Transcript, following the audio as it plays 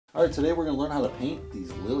All right, today we're going to learn how to paint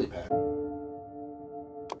these lily pads.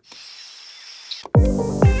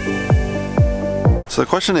 So the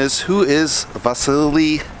question is, who is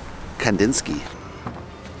Vasily Kandinsky?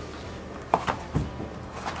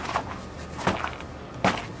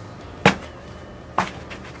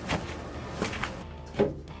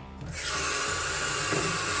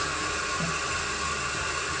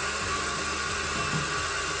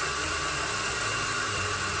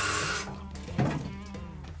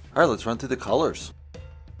 All right, let's run through the colors.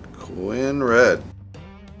 Quin red,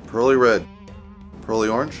 pearly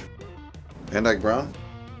orange, Van Dyke brown,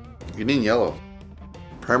 Union yellow,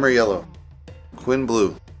 primary yellow, Quin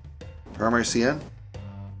blue, primary cyan,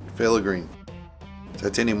 phthalo green,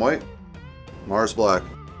 titanium white, Mars black.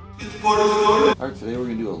 All right, today we're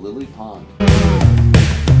gonna do a lily pond.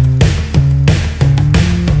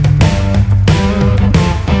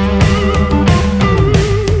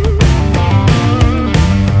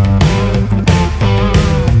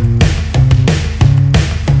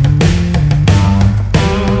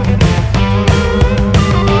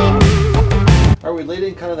 We laid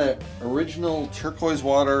in kind of that original turquoise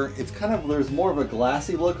water. It's kind of, there's more of a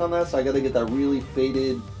glassy look on that, so I got to get that really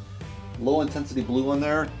faded, low intensity blue on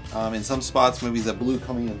there. In some spots, maybe the blue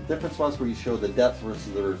coming in different spots where you show the depth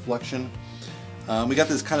versus the reflection. We got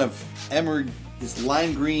this kind of emerald, this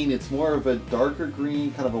lime green. It's more of a darker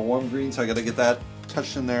green, kind of a warm green, so I got to get that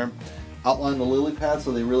touched in there. Outline the lily pads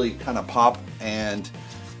so they really kind of pop, and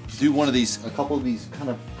do one of these, a couple of these kind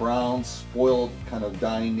of brown, spoiled, kind of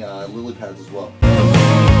dying lily pads as well.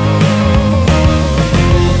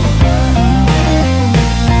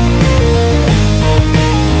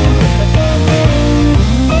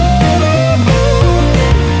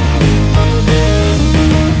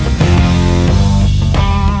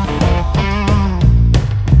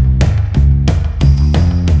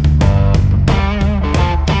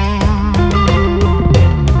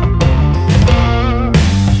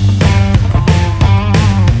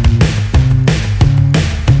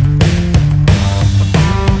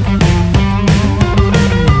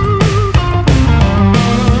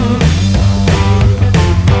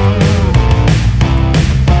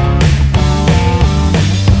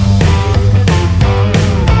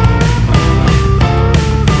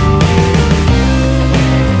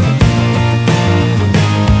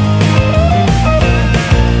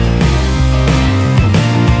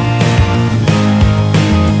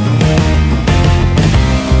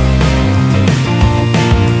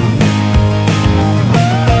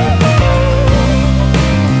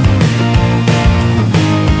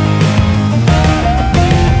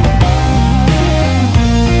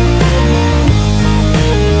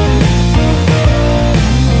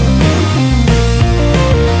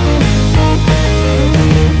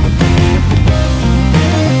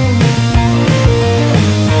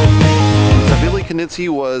 He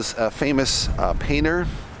was a famous painter.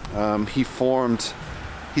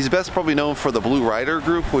 He's best probably known for the Blue Rider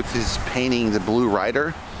group, which is painting the Blue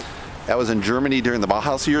Rider. That was in Germany during the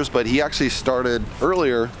Bauhaus years, but he actually started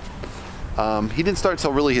earlier. He didn't start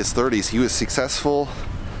until really his 30s. He was successful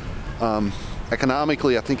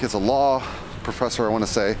economically, I think as a law professor, I want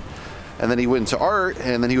to say. And then he went into art,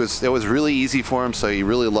 and then it was really easy for him, so he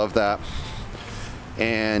really loved that.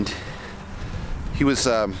 And he was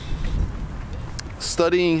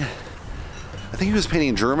studying, I think he was painting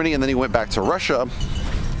in Germany, and then he went back to Russia.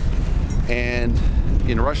 And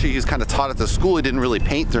in Russia, he was kind of taught at the school. He didn't really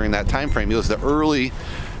paint during that time frame. It was the early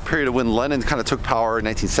period of when Lenin kind of took power in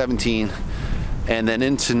 1917, and then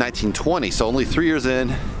into 1920. So only 3 years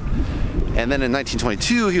in. And then in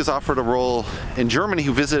 1922, he was offered a role in Germany.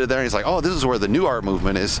 He visited there, and he's like, "Oh, this is where the new art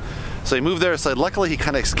movement is." So he moved there. So luckily, he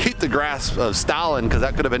kind of escaped the grasp of Stalin, because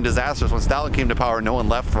that could have been disastrous. When Stalin came to power, no one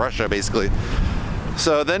left Russia, basically.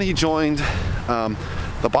 So then he joined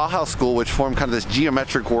the Bauhaus school, which formed kind of this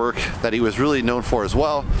geometric work that he was really known for as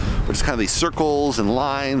well, which is kind of these circles and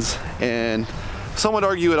lines. And some would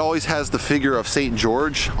argue it always has the figure of St.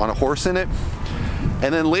 George on a horse in it.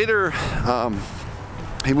 And then later,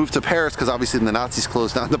 he moved to Paris, because obviously the Nazis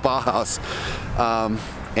closed down the Bauhaus.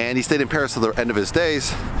 And he stayed in Paris till the end of his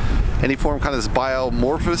days. And he formed kind of this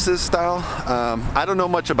biomorphosis style. I don't know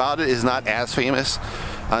much about it. It's not as famous.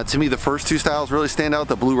 To me, the first two styles really stand out,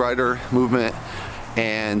 the Blue Rider movement,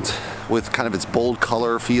 and with kind of its bold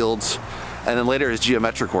color fields. And then later his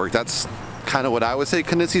geometric work. That's kind of what I would say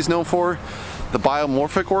Kandinsky's known for. The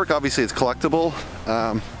biomorphic work, obviously it's collectible.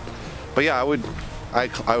 But yeah, I would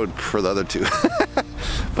prefer the other two.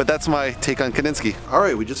 But that's my take on Kandinsky. All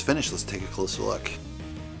right, we just finished. Let's take a closer look.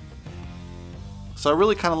 So I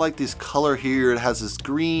really kind of like this color here. It has this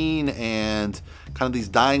green and kind of these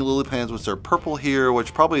dying lily pads, which are purple here,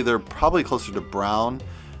 which they're probably closer to brown.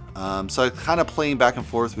 So I'm kind of playing back and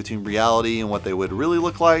forth between reality and what they would really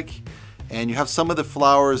look like. And you have some of the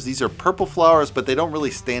flowers. These are purple flowers, but they don't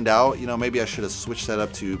really stand out. You know, maybe I should have switched that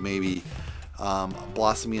up to maybe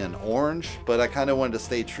blossoming and orange, but I kind of wanted to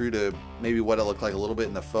stay true to maybe what it looked like a little bit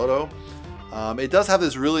in the photo. It does have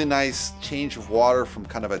this really nice change of water from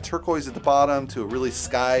kind of a turquoise at the bottom to a really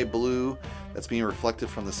sky blue that's being reflected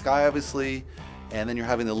from the sky, obviously. And then you're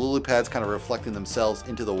having the lily pads kind of reflecting themselves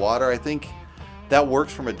into the water. I think that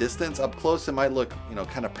works from a distance. Up close, it might look, you know,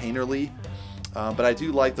 kind of painterly. But I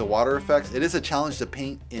do like the water effects. It is a challenge to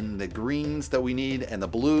paint in the greens that we need and the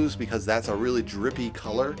blues because that's a really drippy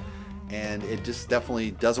color and it just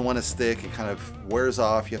definitely doesn't want to stick. It kind of wears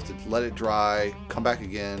off. You have to let it dry, come back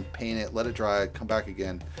again, paint it, let it dry, come back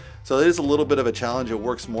again. So it is a little bit of a challenge. It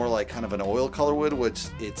works more like kind of an oil color would, which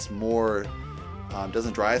it's more,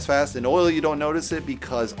 doesn't dry as fast. In oil, you don't notice it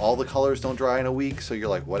because all the colors don't dry in a week. So you're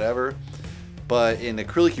like, whatever. But in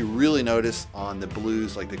acrylic, you really notice on the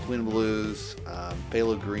blues, like the Queen Blues,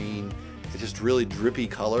 Phthalo Green, it's just really drippy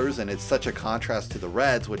colors, and it's such a contrast to the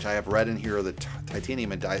reds, which I have red in here, or the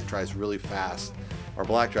titanium, and dries really fast, or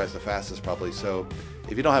black dries the fastest probably. So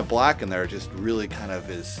if you don't have black in there, it just really kind of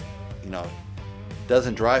is, you know,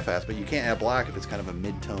 doesn't dry fast, but you can't add black if it's kind of a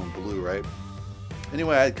mid-tone blue, right?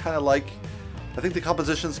 Anyway, I think the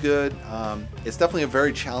composition's good. It's definitely a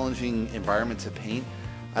very challenging environment to paint.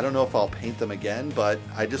 I don't know if I'll paint them again, but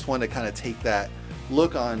I just want to kind of take that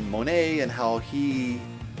look on Monet and how he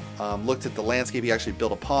looked at the landscape. He actually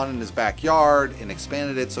built a pond in his backyard and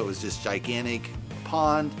expanded it so it was just gigantic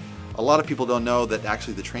pond. A lot of people don't know that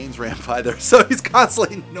actually the trains ran by there, so he's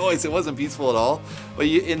constantly noise. It wasn't peaceful at all. But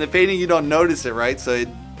in the painting, you don't notice it, right? So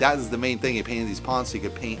that is the main thing. He painted these ponds so he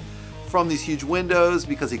could paint from these huge windows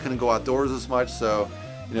because he couldn't go outdoors as much. So,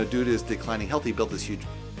 you know, due to his declining health, he built this huge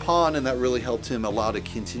pond, and that really helped him allow to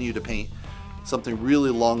continue to paint something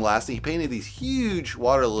really long lasting. He painted these huge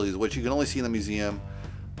water lilies, which you can only see in the museum.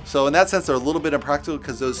 So in that sense, they're a little bit impractical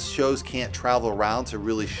because those shows can't travel around to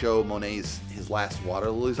really show his last water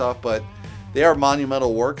lilies off, but they are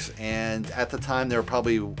monumental works, and at the time they were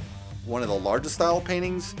probably one of the largest style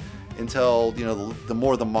paintings until, you know, the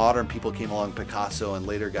more the modern people came along, Picasso and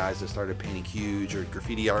later guys that started painting huge, or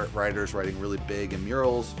graffiti art writers writing really big and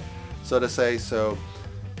murals, so to say. So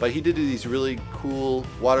but he did do these really cool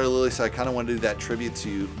water lilies, so I kind of wanted to do that tribute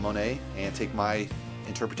to Monet and take my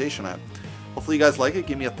interpretation on it. Hopefully you guys like it.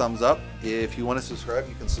 Give me a thumbs up. If you want to subscribe,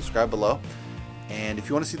 you can subscribe below. And if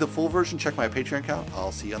you want to see the full version, check my Patreon account.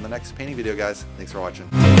 I'll see you on the next painting video, guys. Thanks for watching.